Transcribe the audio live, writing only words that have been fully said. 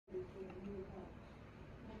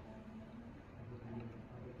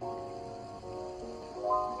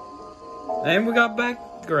And we got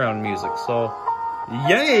background music, so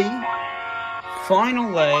yay!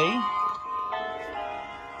 Finally!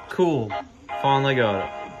 Cool. Finally got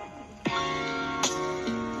it.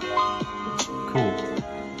 Cool.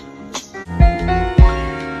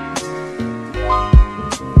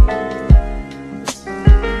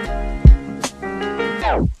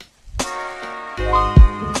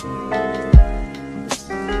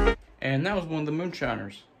 And that was one of the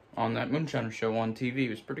moonshiners on that moonshiner show on TV. It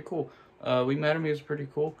was pretty cool. We met him, he was pretty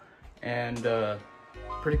cool. And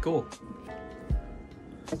pretty cool.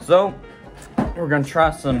 So, we're gonna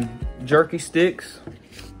try some jerky sticks.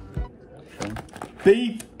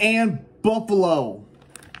 Beef and buffalo.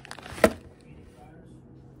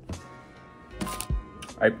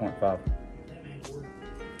 8.5.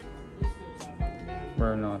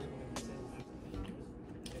 Very nice.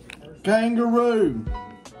 Kangaroo.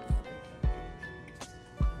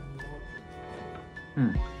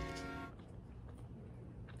 Hmm.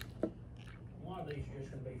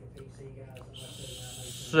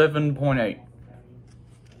 7.8.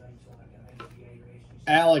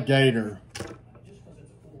 Alligator.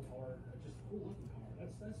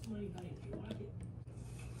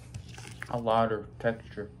 A lighter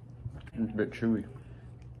texture. It's a bit chewy.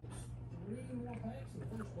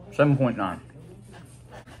 7.9.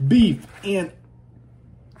 Beef and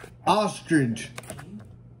ostrich.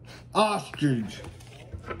 Ostrich.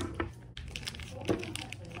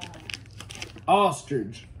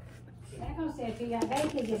 Ostrich. I'm gonna say if you got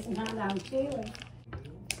bacon, get some hot dog chili.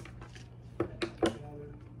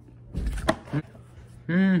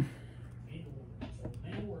 Hmm.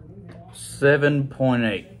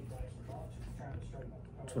 7.8.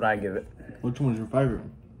 That's what I give it. Which one's your favorite?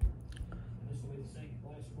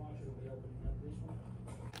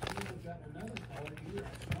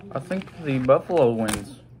 I think the buffalo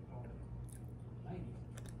wins.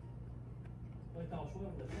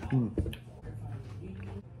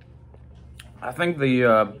 I think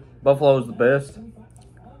the buffalo is the best,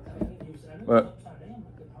 but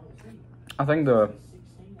I think the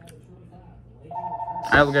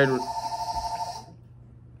alligator,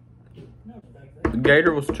 the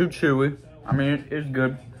gator was too chewy. I mean, it's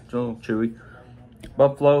good, it's a little chewy.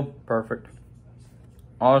 Buffalo, perfect.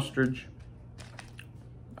 Ostrich,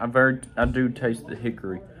 I do taste the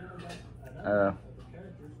hickory.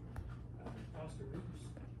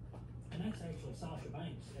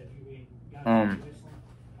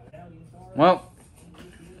 Well,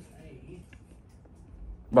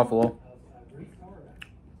 buffalo.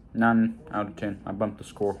 9 out of 10. I bumped the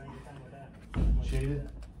score. Cheated?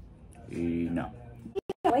 No.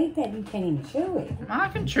 You eat that, you can't even chew it. I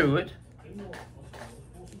can chew it.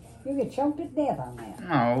 You get choked to death on that.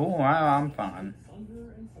 No, I'm fine.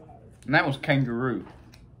 And that was kangaroo.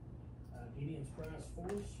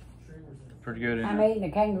 Pretty good, isn't I'm it? eating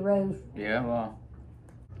a kangaroo. Yeah, well,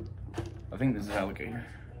 I think this is alligator.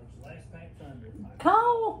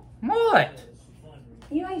 Cole, What?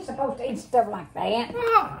 you ain't supposed to eat stuff like that.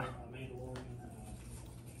 Ah.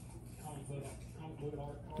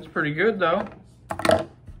 It's pretty good, though.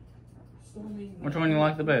 Which one you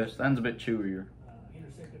like the best? That one's a bit chewier.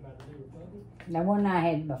 The one I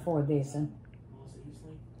had before this one.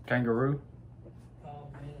 Kangaroo?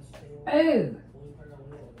 Ooh.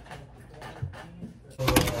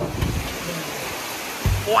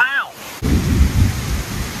 Wow!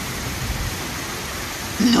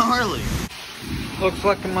 Gnarly! Looks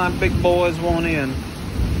like my big boys want in.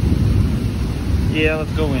 Yeah,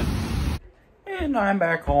 let's go in. And I'm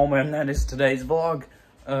back home, and that is today's vlog.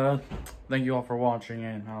 Thank you all for watching,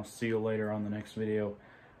 and I'll see you later on the next video.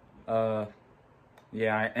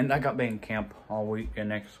 Yeah, and I got band camp all week and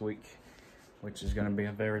next week, which is going to be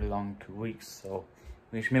a very long 2 weeks, so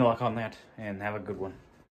wish me luck on that, and have a good one.